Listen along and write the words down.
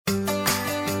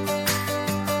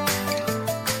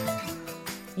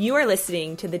You are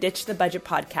listening to the Ditch the Budget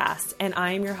podcast, and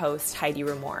I am your host, Heidi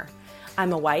Ramore.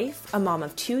 I'm a wife, a mom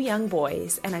of 2 young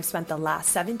boys, and I've spent the last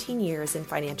 17 years in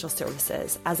financial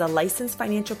services as a licensed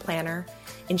financial planner,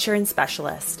 insurance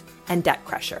specialist, and debt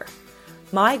crusher.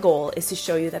 My goal is to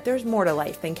show you that there's more to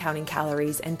life than counting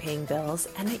calories and paying bills,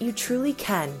 and that you truly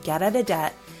can get out of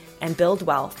debt and build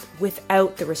wealth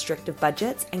without the restrictive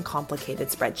budgets and complicated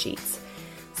spreadsheets.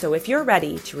 So if you're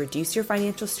ready to reduce your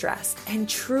financial stress and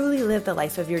truly live the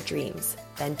life of your dreams,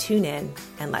 then tune in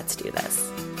and let's do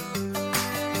this.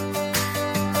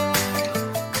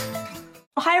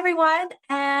 Hi, everyone,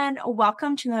 and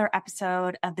welcome to another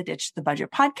episode of the Ditch the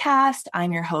Budget podcast.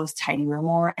 I'm your host, Heidi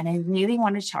Ramore, and I really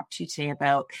wanted to talk to you today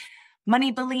about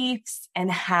money beliefs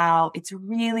and how it's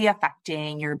really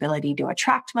affecting your ability to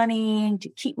attract money, to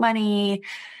keep money,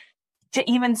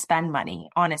 to even spend money,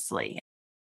 honestly.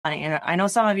 I know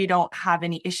some of you don't have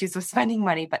any issues with spending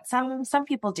money, but some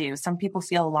people do. Some people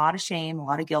feel a lot of shame, a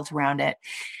lot of guilt around it.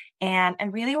 And I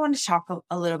really want to talk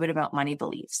a little bit about money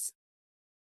beliefs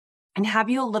and have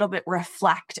you a little bit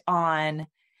reflect on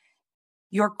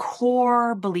your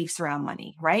core beliefs around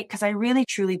money, right? Because I really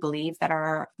truly believe that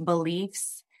our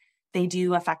beliefs, they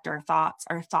do affect our thoughts.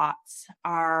 Our thoughts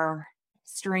are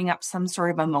stirring up some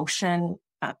sort of emotion,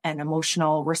 an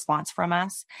emotional response from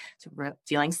us. So we're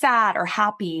feeling sad or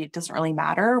happy, it doesn't really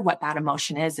matter what that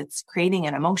emotion is. It's creating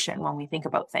an emotion when we think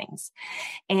about things.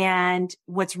 And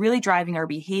what's really driving our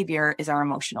behavior is our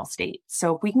emotional state.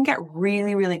 So if we can get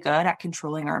really, really good at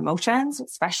controlling our emotions,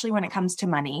 especially when it comes to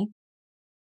money,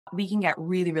 we can get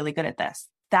really, really good at this.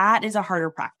 That is a harder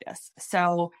practice.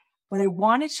 So what I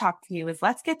want to talk to you is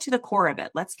let's get to the core of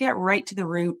it. Let's get right to the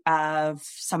root of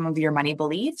some of your money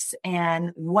beliefs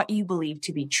and what you believe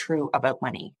to be true about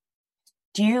money.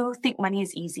 Do you think money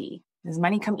is easy? Does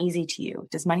money come easy to you?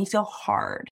 Does money feel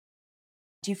hard?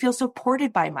 Do you feel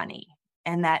supported by money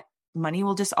and that money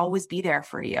will just always be there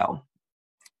for you?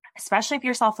 Especially if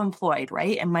you're self-employed,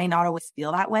 right? It might not always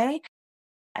feel that way,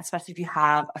 especially if you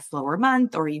have a slower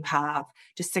month or you have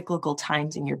just cyclical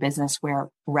times in your business where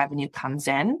revenue comes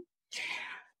in.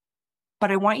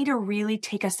 But I want you to really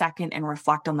take a second and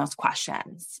reflect on those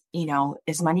questions. You know,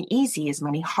 is money easy? Is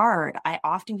money hard? I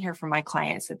often hear from my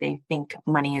clients that they think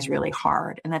money is really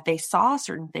hard and that they saw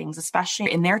certain things,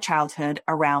 especially in their childhood,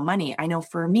 around money. I know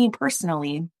for me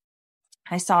personally,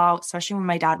 I saw, especially when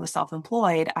my dad was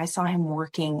self-employed, I saw him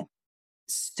working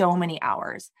so many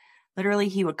hours. Literally,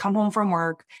 he would come home from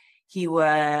work, he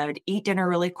would eat dinner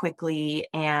really quickly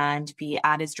and be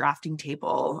at his drafting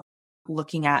table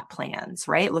looking at plans,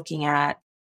 right? Looking at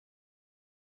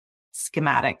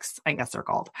schematics, I guess they're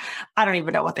called. I don't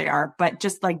even know what they are, but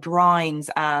just like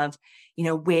drawings of, you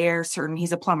know,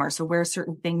 he's a plumber, so where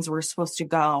certain things were supposed to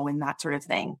go and that sort of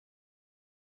thing.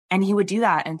 And he would do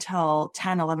that until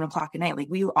 10, 11 o'clock at night. Like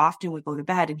we often would go to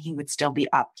bed and he would still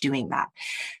be up doing that.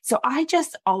 So I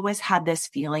just always had this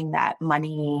feeling that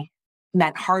money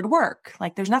meant hard work.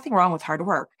 Like there's nothing wrong with hard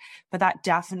work, but that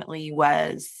definitely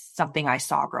was something I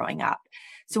saw growing up.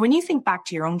 So when you think back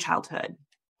to your own childhood,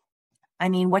 I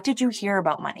mean, what did you hear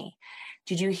about money?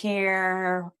 Did you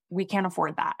hear we can't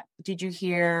afford that? Did you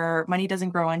hear money doesn't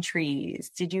grow on trees?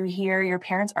 Did you hear your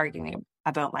parents arguing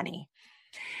about money?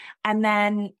 And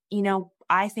then, you know,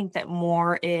 I think that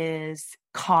more is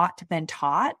caught than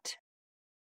taught.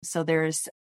 So there's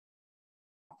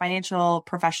financial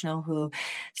professional who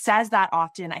says that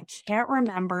often. I can't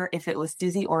remember if it was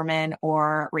Susie Orman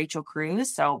or Rachel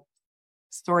Cruz. So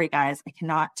sorry, guys, I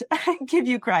cannot give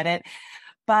you credit,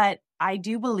 but I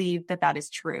do believe that that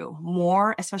is true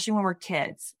more, especially when we're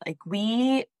kids. Like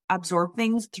we absorb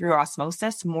things through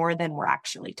osmosis more than we're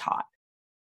actually taught.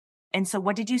 And so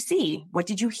what did you see? What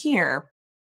did you hear?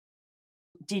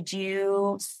 Did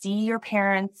you see your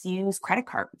parents use credit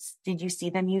cards? Did you see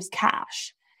them use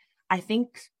cash? I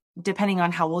think depending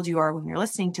on how old you are when you're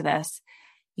listening to this,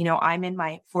 you know, I'm in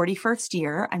my 41st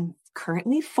year. I'm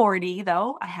currently 40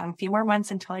 though. I have a few more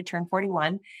months until I turn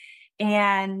 41.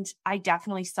 And I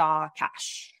definitely saw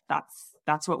cash.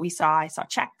 That's what we saw. I saw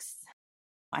checks.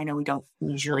 I know we don't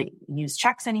usually use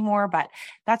checks anymore, but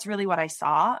that's really what I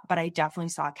saw. But I definitely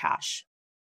saw cash.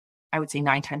 I would say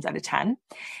 9 times out of 10.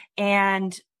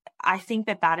 And I think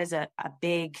that that is a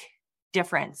big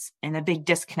difference and a big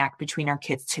disconnect between our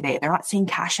kids today. They're not seeing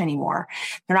cash anymore.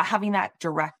 They're not having that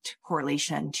direct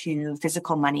correlation to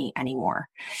physical money anymore.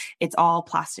 It's all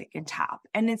plastic and tap.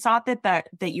 And it's not that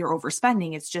you're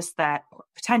overspending. It's just that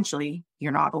potentially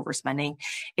you're not overspending.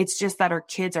 It's just that our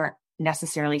kids aren't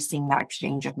necessarily seeing that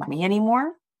exchange of money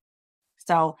anymore.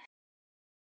 So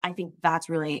I think that's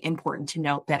really important to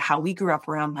note that how we grew up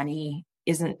around money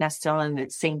isn't necessarily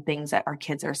the same things that our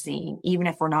kids are seeing, even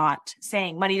if we're not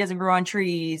saying money doesn't grow on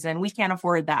trees and we can't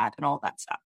afford that and all that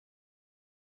stuff.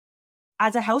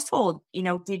 As a household,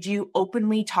 did you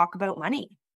openly talk about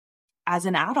money? As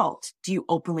an adult, do you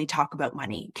openly talk about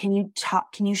money? Can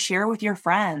you share with your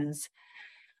friends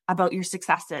about your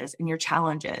successes and your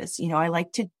challenges? I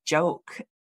like to joke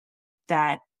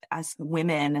that as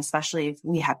women, especially if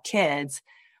we have kids,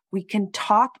 we can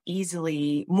talk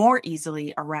more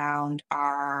easily around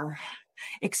our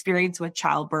experience with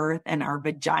childbirth and our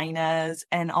vaginas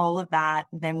and all of that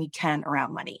than we can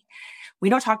around money. We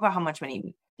don't talk about how much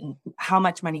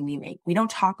money we make. We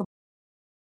don't talk about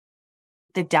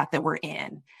the debt that we're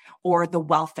in or the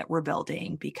wealth that we're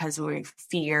building because we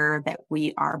fear that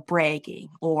we are bragging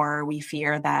or we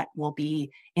fear that we'll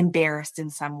be embarrassed in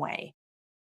some way.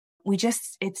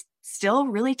 It's still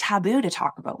really taboo to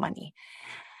talk about money.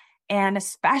 And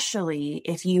especially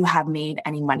if you have made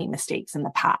any money mistakes in the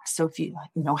past. So if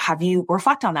have you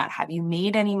reflect on that? Have you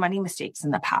made any money mistakes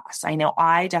in the past? I know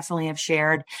I definitely have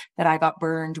shared that I got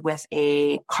burned with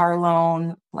a car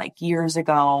loan like years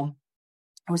ago.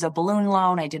 It was a balloon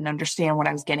loan. I didn't understand what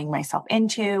I was getting myself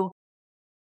into.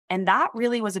 And that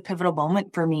really was a pivotal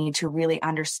moment for me to really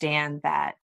understand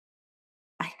that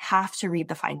I have to read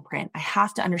the fine print. I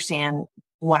have to understand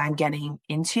what I'm getting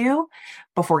into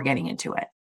before getting into it.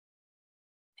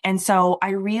 And so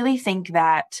I really think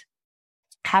that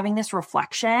having this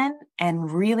reflection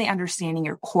and really understanding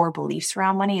your core beliefs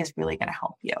around money is really going to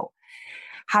help you.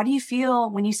 How do you feel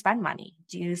when you spend money?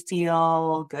 Do you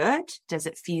feel good? Do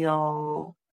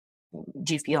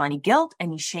you feel any guilt,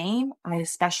 any shame?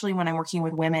 Especially when I'm working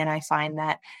with women, I find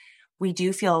that we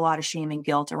do feel a lot of shame and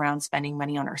guilt around spending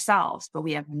money on ourselves, but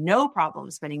we have no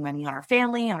problem spending money on our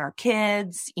family, on our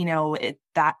kids.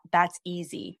 That's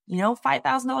easy.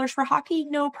 $5,000 for hockey,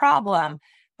 no problem.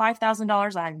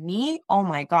 $5,000 on me, oh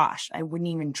my gosh, I wouldn't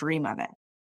even dream of it.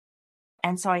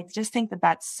 And so I just think that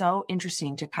that's so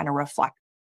interesting to kind of reflect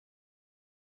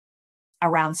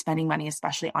around spending money,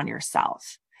 especially on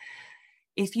yourself.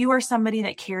 If you are somebody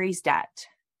that carries debt,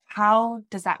 how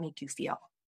does that make you feel?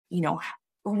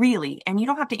 Really, and you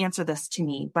don't have to answer this to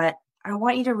me, but I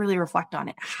want you to really reflect on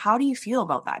it. How do you feel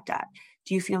about that debt?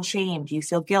 Do you feel shame? Do you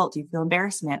feel guilt? Do you feel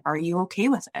embarrassment? Are you okay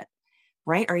with it?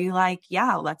 Right? Are you like,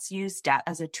 yeah, let's use debt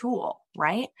as a tool,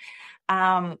 right?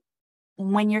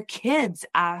 When your kids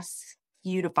ask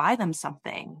you to buy them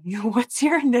something, what's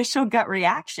your initial gut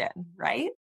reaction, right?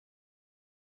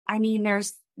 I mean,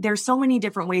 there's so many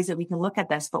different ways that we can look at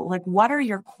this, but like, what are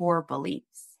your core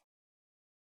beliefs?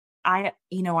 I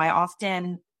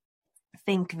often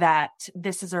think that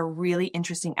this is a really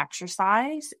interesting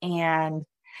exercise and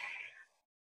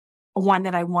one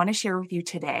that I want to share with you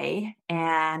today.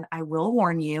 And I will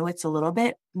warn you, it's a little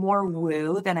bit more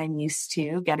woo than I'm used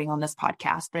to getting on this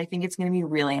podcast, but I think it's going to be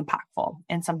really impactful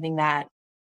and something that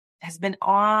has been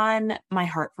on my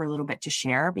heart for a little bit to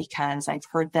share because I've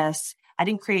heard this. I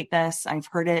didn't create this. I've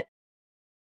heard it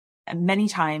many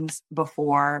times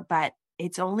before, but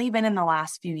it's only been in the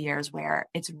last few years where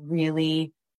it's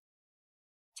really,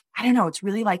 it's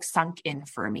really like sunk in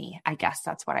for me. I guess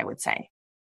that's what I would say.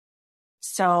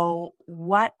 So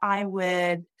what I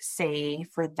would say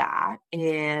for that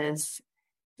is,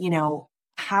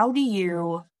 how do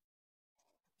you,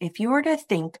 if you were to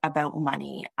think about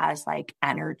money as like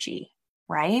energy,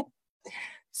 right?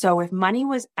 So if money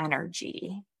was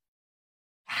energy,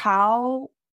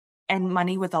 and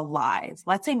money was alive,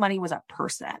 let's say money was a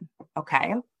person,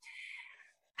 okay?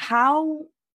 How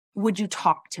would you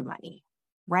talk to money,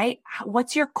 right?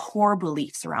 What's your core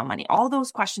beliefs around money? All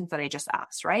those questions that I just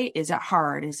asked, right? Is it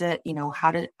hard? Is it,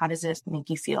 how does this make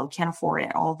you feel? Can't afford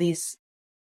it. All these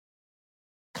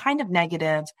kind of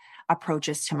negative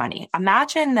approaches to money.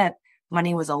 Imagine that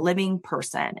money was a living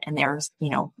person and there's,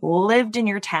 lived in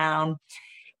your town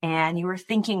and you were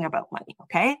thinking about money,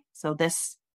 okay? So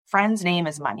this friend's name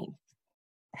is Money.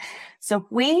 So if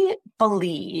we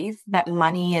believe that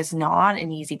money is not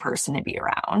an easy person to be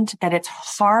around, that it's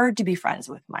hard to be friends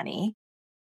with money,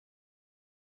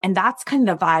 and that's kind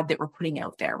of the vibe that we're putting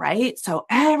out there, right? So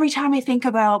every time I think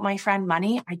about my friend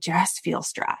Money, I just feel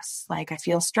stress. Like I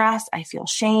feel stress, I feel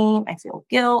shame, I feel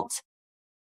guilt.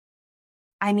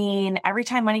 I mean, every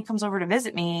time Money comes over to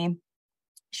visit me,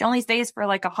 she only stays for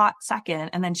like a hot second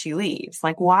and then she leaves.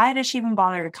 Like, why does she even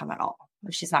bother to come at all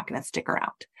if she's not going to stick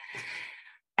around?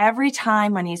 Every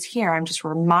time Money's here, I'm just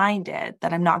reminded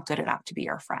that I'm not good enough to be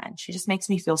her friend. She just makes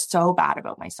me feel so bad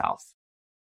about myself.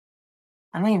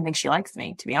 I don't even think she likes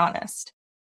me, to be honest.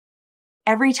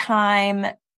 Every time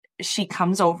she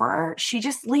comes over, she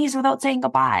just leaves without saying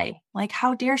goodbye. Like,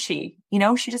 how dare she?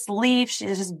 She just leaves, she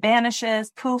just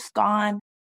vanishes, poof, gone.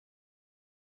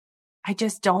 I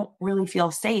just don't really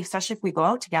feel safe, especially if we go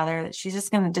out together, that she's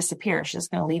just going to disappear. She's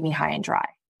just going to leave me high and dry.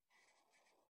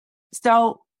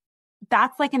 So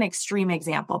that's like an extreme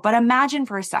example, but imagine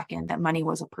for a second that money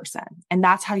was a person and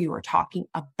that's how you were talking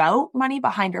about money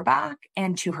behind her back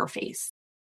and to her face.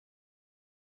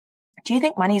 Do you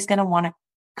think money is going to want to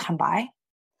come by?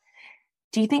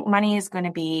 Do you think money is going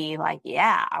to be like,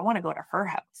 yeah, I want to go to her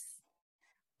house?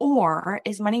 Or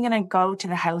is money going to go to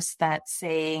the house that's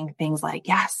saying things like,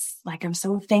 yes, like I'm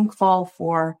so thankful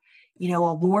for,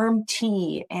 a warm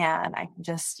tea. And I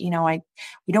just,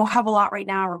 we don't have a lot right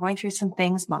now. We're going through some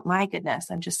things, but my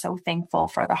goodness, I'm just so thankful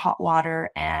for the hot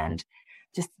water and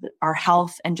just our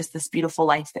health and just this beautiful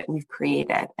life that we've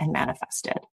created and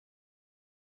manifested.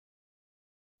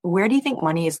 Where do you think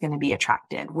money is going to be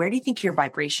attracted? Where do you think your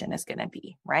vibration is going to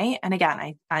be? Right. And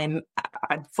again, I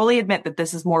fully admit that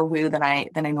this is more woo than I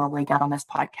normally get on this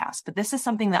podcast, but this is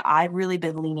something that I've really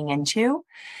been leaning into,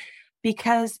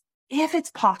 because if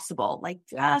it's possible, like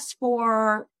just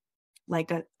for like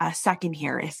a second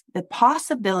here, if the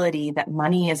possibility that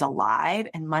money is alive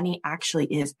and money actually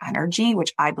is energy,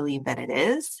 which I believe that it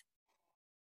is,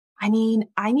 I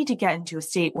need to get into a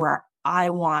state where I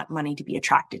want money to be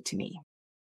attracted to me.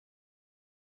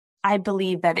 I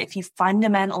believe that if you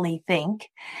fundamentally think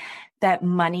that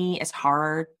money is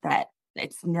hard, that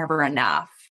it's never enough,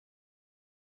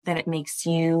 then it makes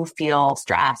you feel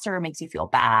stressed or it makes you feel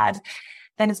bad,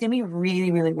 then it's going to be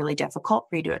really, really, really difficult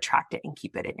for you to attract it and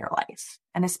keep it in your life.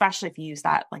 And especially if you use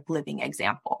that like living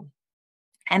example.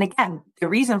 And again, the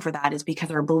reason for that is because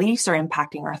our beliefs are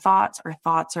impacting our thoughts. Our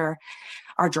thoughts are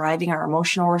driving our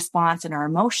emotional response, and our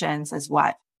emotions is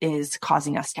what is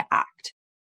causing us to act.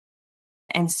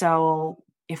 And so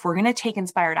if we're going to take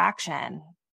inspired action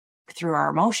through our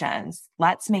emotions,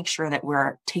 let's make sure that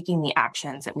we're taking the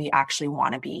actions that we actually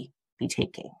want to be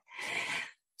taking.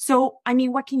 So,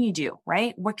 what can you do,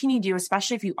 right? What can you do,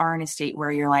 especially if you are in a state where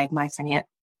you're like, my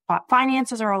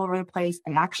finances are all over the place.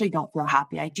 I actually don't feel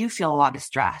happy. I do feel a lot of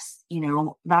stress.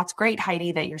 That's great,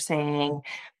 Heidi, that you're saying,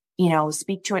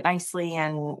 speak to it nicely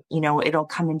and, it'll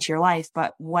come into your life.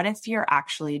 But what if you're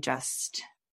actually just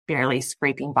barely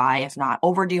scraping by, if not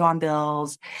overdue on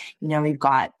bills? You've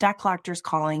got debt collectors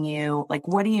calling you. Like,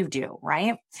 what do you do?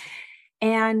 Right.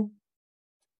 And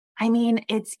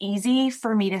it's easy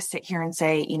for me to sit here and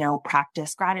say,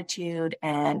 practice gratitude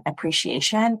and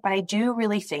appreciation, but I do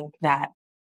really think that,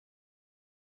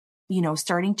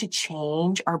 starting to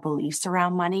change our beliefs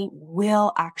around money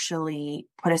will actually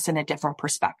put us in a different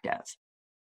perspective.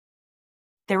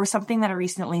 There was something that I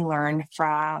recently learned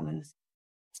from,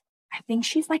 I think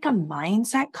she's like a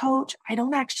mindset coach. I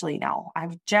don't actually know.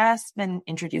 I've just been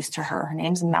introduced to her. Her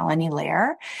name's Melanie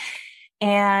Lair.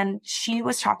 And she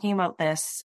was talking about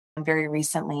this very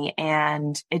recently,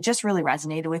 and it just really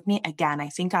resonated with me. Again, I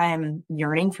think I am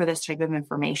yearning for this type of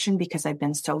information because I've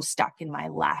been so stuck in my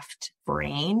left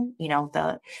brain,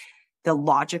 the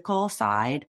logical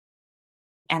side.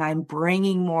 And I'm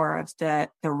bringing more of the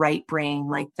right brain,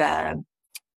 like the,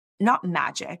 not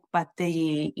magic, but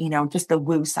the, just the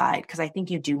woo side, because I think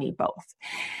you do need both.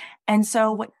 And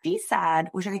so what she said,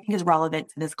 which I think is relevant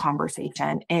to this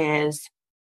conversation, is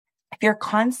if you're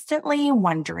constantly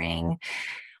wondering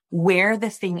where the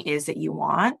thing is that you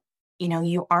want,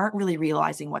 you aren't really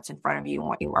realizing what's in front of you and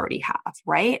what you already have,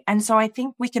 right? And so I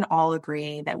think we can all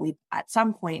agree that we, at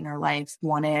some point in our lives,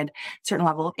 wanted a certain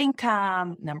level of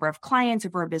income, number of clients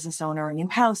if we're a business owner, a new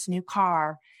house, a new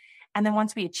car. And then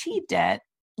once we achieved it,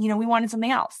 we wanted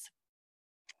something else.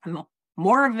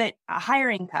 More of it, a higher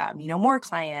income, more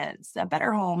clients, a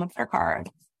better home, a better car,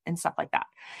 and stuff like that.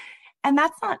 And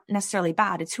that's not necessarily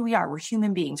bad. It's who we are. We're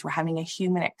human beings. We're having a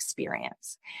human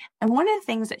experience. And one of the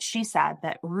things that she said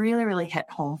that really, really hit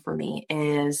home for me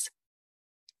is,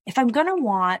 if I'm going to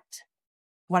want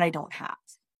what I don't have,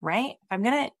 right? If I'm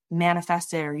going to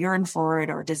manifest it or yearn for it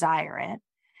or desire it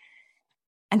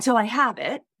until I have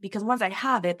it, because once I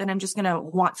have it, then I'm just going to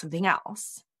want something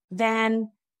else.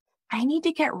 Then I need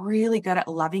to get really good at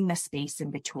loving the space in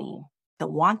between the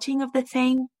wanting of the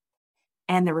thing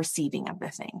and the receiving of the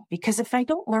thing. Because if I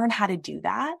don't learn how to do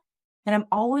that, then I'm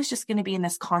always just going to be in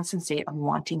this constant state of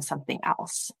wanting something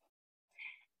else.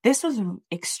 This was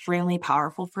extremely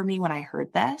powerful for me when I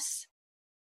heard this.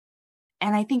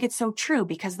 And I think it's so true,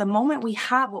 because the moment we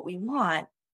have what we want,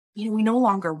 we no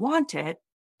longer want it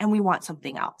and we want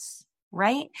something else,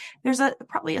 right? There's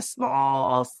probably a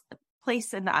small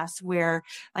place in us where,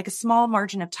 like, a small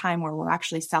margin of time where we're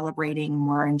actually celebrating,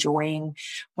 we're enjoying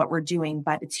what we're doing,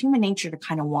 but it's human nature to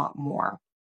kind of want more.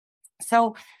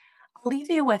 So I'll leave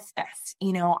you with this.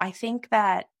 I think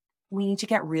that we need to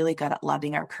get really good at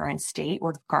loving our current state,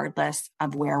 regardless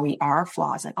of where we are,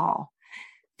 flaws and all.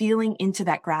 Feeling into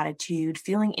that gratitude,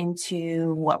 feeling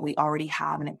into what we already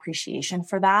have and appreciation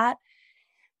for that.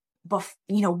 But,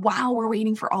 while we're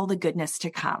waiting for all the goodness to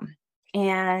come.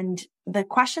 And the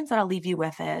questions that I'll leave you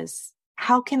with is,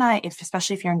 how can I,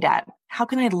 especially if you're in debt, how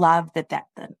can I love the debt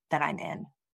that I'm in?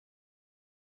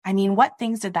 I mean, what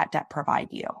things did that debt provide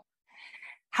you?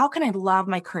 How can I love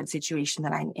my current situation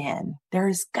that I'm in?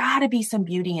 There's got to be some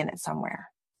beauty in it somewhere.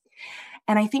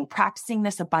 And I think practicing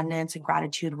this abundance and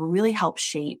gratitude will really help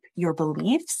shape your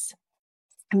beliefs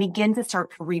and begin to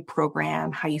start to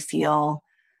reprogram how you feel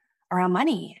around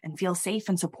money and feel safe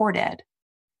and supported.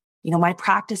 My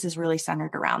practice is really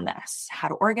centered around this: how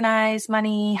to organize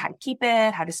money, how to keep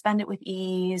it, how to spend it with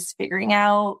ease, figuring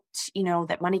out,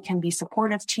 that money can be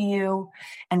supportive to you,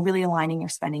 and really aligning your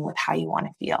spending with how you want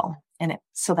to feel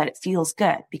so that it feels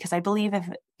good. Because I believe if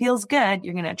it feels good,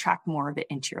 you're going to attract more of it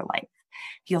into your life.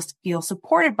 If you feel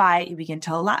supported by it, you begin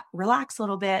to relax a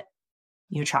little bit,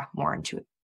 you attract more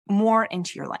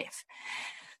into your life.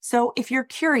 So if you're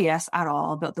curious at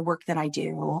all about the work that I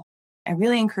do, I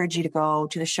really encourage you to go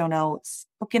to the show notes,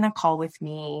 book in a call with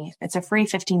me. It's a free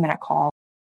 15-minute call.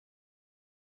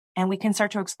 And we can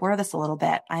start to explore this a little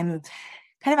bit. I'm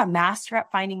kind of a master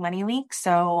at finding money leaks.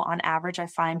 So on average, I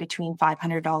find between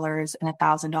 $500 and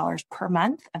 $1,000 per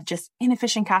month of just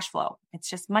inefficient cash flow. It's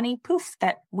just money, poof,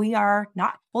 that we are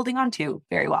not holding on to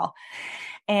very well.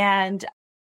 And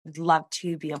I'd love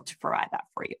to be able to provide that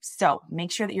for you. So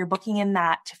make sure that you're booking in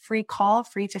that free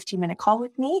 15-minute call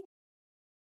with me.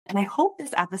 And I hope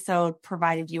this episode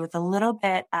provided you with a little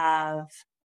bit of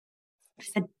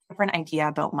just a different idea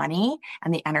about money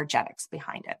and the energetics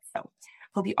behind it. So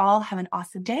hope you all have an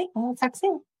awesome day, and we'll talk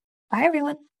soon. Bye,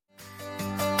 everyone.